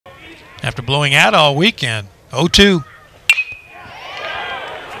after blowing out all weekend. 0-2.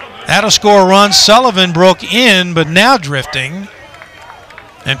 That'll score a run. Sullivan broke in, but now drifting.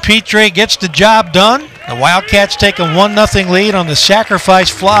 And Petrie gets the job done. The Wildcats take a 1-0 lead on the sacrifice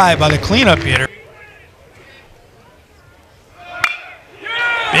fly by the cleanup hitter.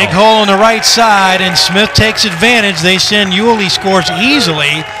 Big hole on the right side, and Smith takes advantage. They send Yulee, scores easily.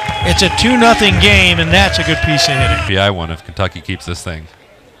 It's a 2-0 game, and that's a good piece of hitting. RBI one if Kentucky keeps this thing.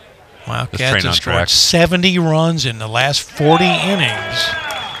 Wildcats have scored 70 runs in the last 40 innings.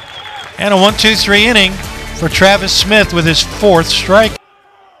 And a 1-2-3 inning for Travis Smith with his 4th strike.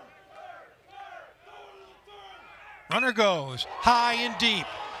 Runner goes high and deep.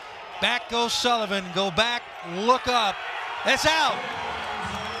 Back goes Sullivan. Go back, look up. That's out.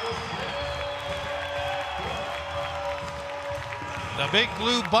 The big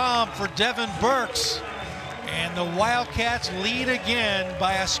blue bomb for Devin Burks. And the Wildcats lead again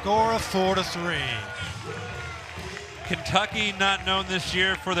by a score of 4-3. Kentucky not known this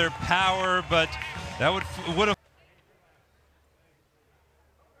year for their power, but that would have.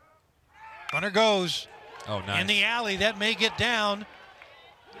 Runner goes. Oh, nice. In the alley, that may get down,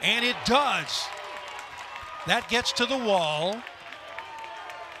 and it does. That gets to the wall.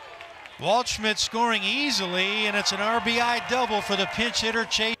 Waldschmidt scoring easily, and it's an RBI double for the pinch hitter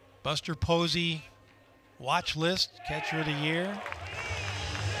Chase. Buster Posey, watch list, catcher of the year.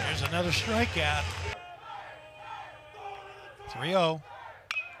 There's another strikeout. 3-0,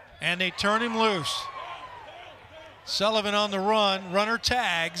 and they turn him loose. Sullivan on the run, runner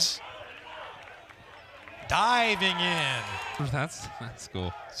tags. Diving in. That's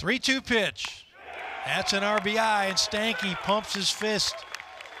cool. 3-2 pitch. That's an RBI, and Stanky pumps his fist.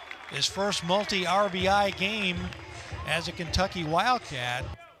 His first multi-RBI game as a Kentucky Wildcat.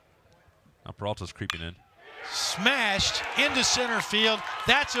 Now Peralta's creeping in. Smashed into center field.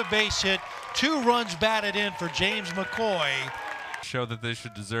 That's a base hit. 2 runs batted in for James McCoy. Show that they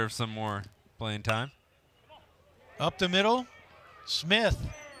should deserve some more playing time. Up the middle, Smith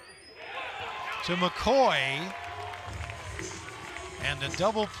to McCoy, and the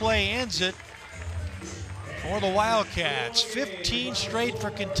double play ends it for the Wildcats. 15 straight for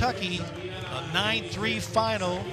Kentucky, a 9-3 final.